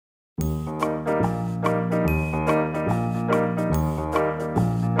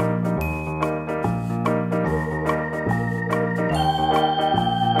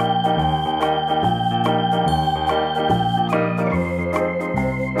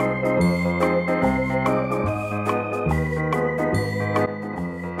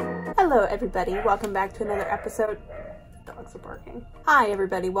everybody, welcome back to another episode. Dogs are barking. Hi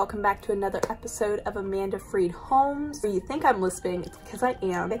everybody, welcome back to another episode of Amanda Freed Homes. Where you think I'm lisping, it's because I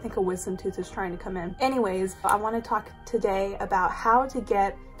am. I think a wisdom tooth is trying to come in. Anyways, I want to talk today about how to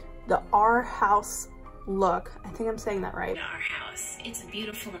get the Arhous look. I think I'm saying that right. Arhaus. It's a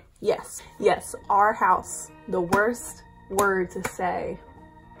beautiful. Yes, Arhous. The worst word to say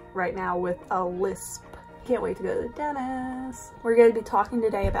right now with a lisp. Can't wait to go to the dentist. We're going to be talking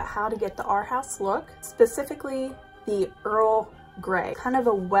today about how to get the Arhous look, specifically the Earl Grey, kind of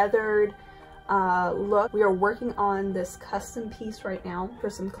a weathered look. We are working on this custom piece right now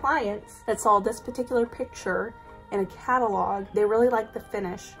for some clients that saw this particular picture in a catalog. They really like the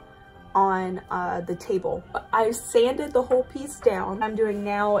finish on the table. I sanded the whole piece down. What I'm doing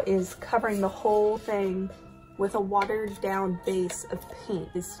now is covering the whole thing with a watered down base of paint.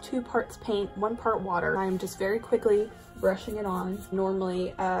 It's 2 parts paint, 1 part water. I'm just very quickly brushing it on.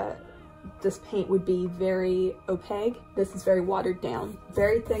 Normally this paint would be very opaque. This is very watered down.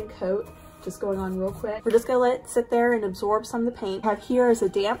 Very thin coat, just going on real quick. We're just gonna let it sit there and absorb some of the paint. I have here is a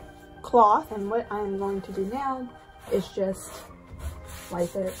damp cloth, and what I'm going to do now is just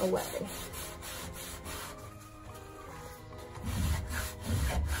wipe it away.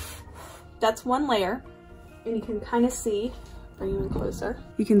 That's one layer. And you can kind of see, bring you in closer,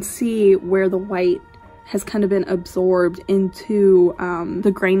 you can see where the white has kind of been absorbed into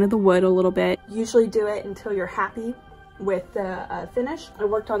the grain of the wood a little bit. Usually do it until you're happy with the finish. I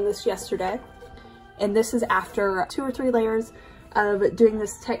worked on this yesterday, and this is after 2 or 3 layers of doing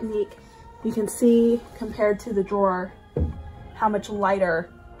this technique. You can see compared to the drawer how much lighter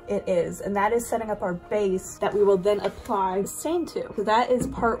it is, and that is setting up our base that we will then apply stain to. So that is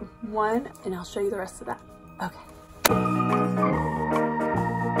part 1, and I'll show you the rest of that. Okay.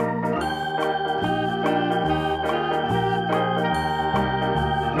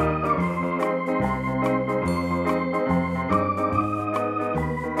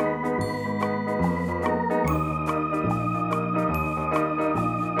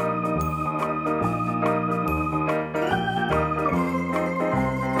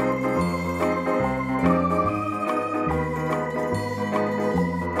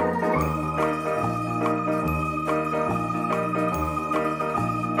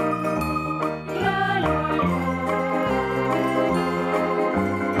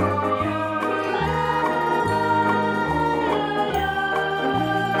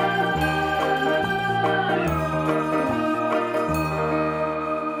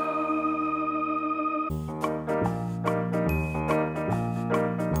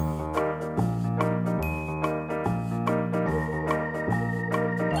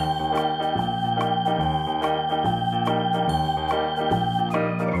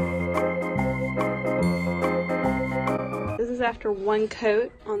 After 1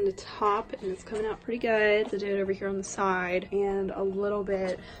 coat on the top, and it's coming out pretty good. So do it over here on the side and a little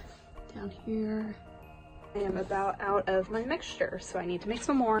bit down here. I am about out of my mixture, so I need to make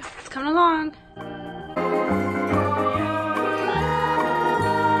some more. It's coming along.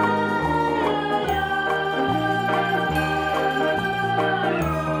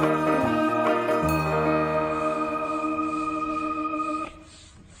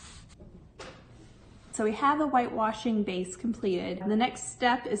 So we have the whitewashing base completed. The next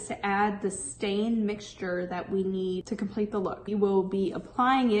step is to add the stain mixture that we need to complete the look. You will be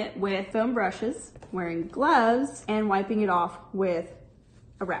applying it with foam brushes, wearing gloves, and wiping it off with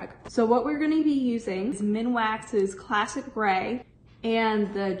a rag. So what we're gonna be using is Minwax's Classic Gray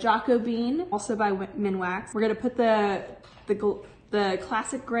and the Jocko Bean, also by Minwax. We're gonna put the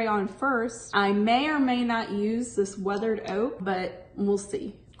Classic Gray on first. I may or may not use this weathered oak, but we'll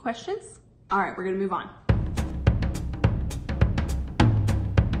see. Questions? All right, we're gonna move on.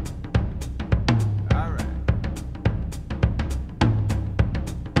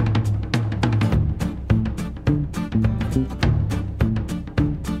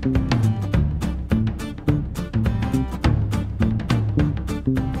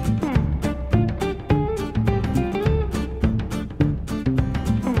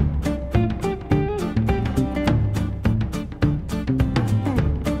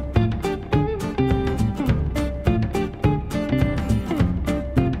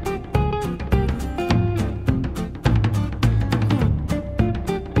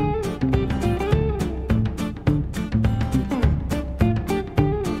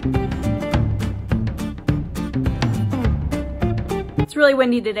 It's really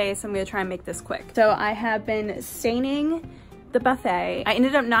windy today, so I'm gonna try and make this quick. So I have been staining the buffet. I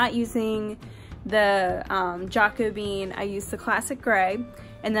ended up not using the Jacobine, I used the classic gray,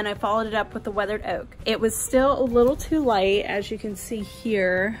 and then I followed it up with the weathered oak. It was still a little too light, as you can see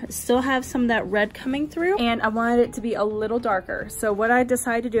here. Still have some of that red coming through, and I wanted it to be a little darker. So what I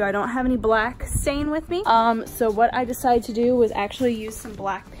decided to do, I don't have any black stain with me. So what I decided to do was actually use some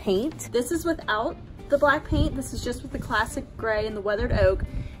black paint. This is without the black paint. This is just with the classic gray and the weathered oak,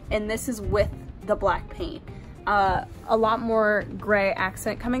 and this is with the black paint. A lot more gray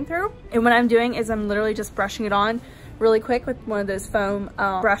accent coming through. And what I'm doing is I'm literally just brushing it on really quick with one of those foam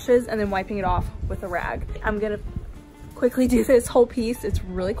brushes and then wiping it off with a rag. I'm gonna quickly do this whole piece. It's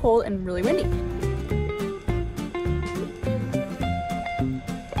really cold and really windy.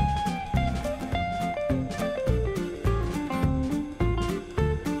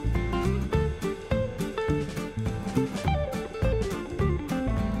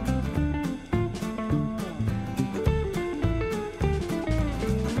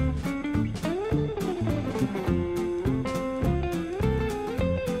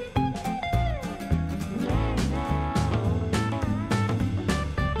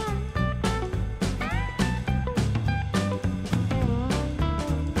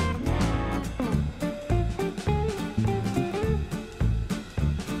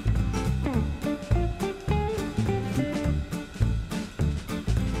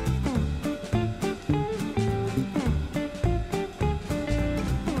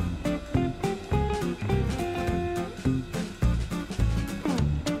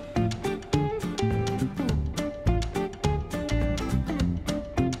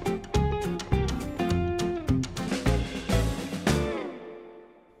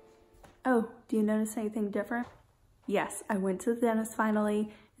 Oh, do you notice anything different? Yes, I went to the dentist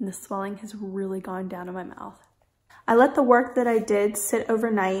finally, and the swelling has really gone down in my mouth. I let the work that I did sit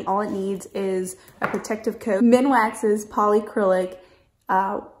overnight. All it needs is a protective coat. Minwax's Polycrylic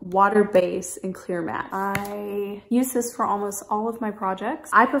water base and clear matte. I use this for almost all of my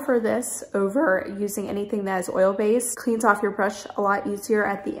projects. I prefer this over using anything that is oil based. Cleans off your brush a lot easier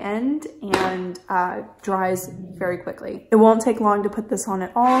at the end and dries very quickly. It won't take long to put this on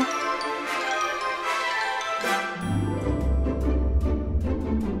at all.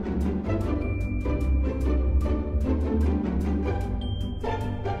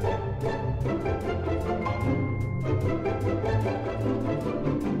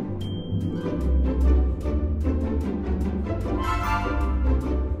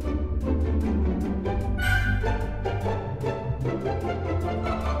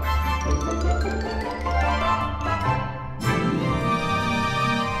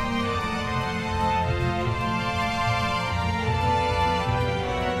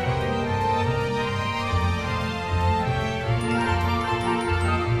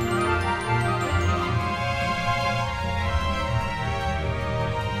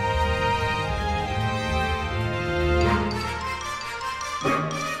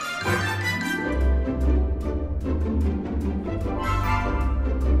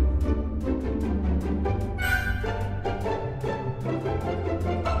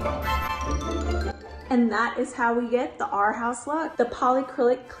 And that is how we get the Arhous look. The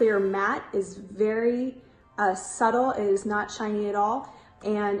Polycrylic clear matte is very subtle. It is not shiny at all.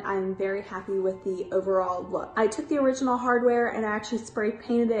 And I'm very happy with the overall look. I took the original hardware and I actually spray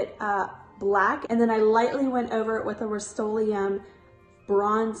painted it black. And then I lightly went over it with a Rust-Oleum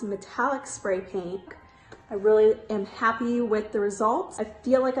bronze metallic spray paint. I really am happy with the results. I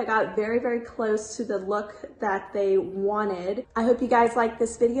feel like I got very, very close to the look that they wanted. I hope you guys like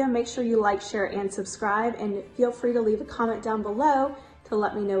this video. Make sure you like, share, and subscribe, and feel free to leave a comment down below to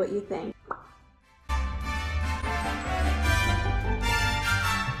let me know what you think.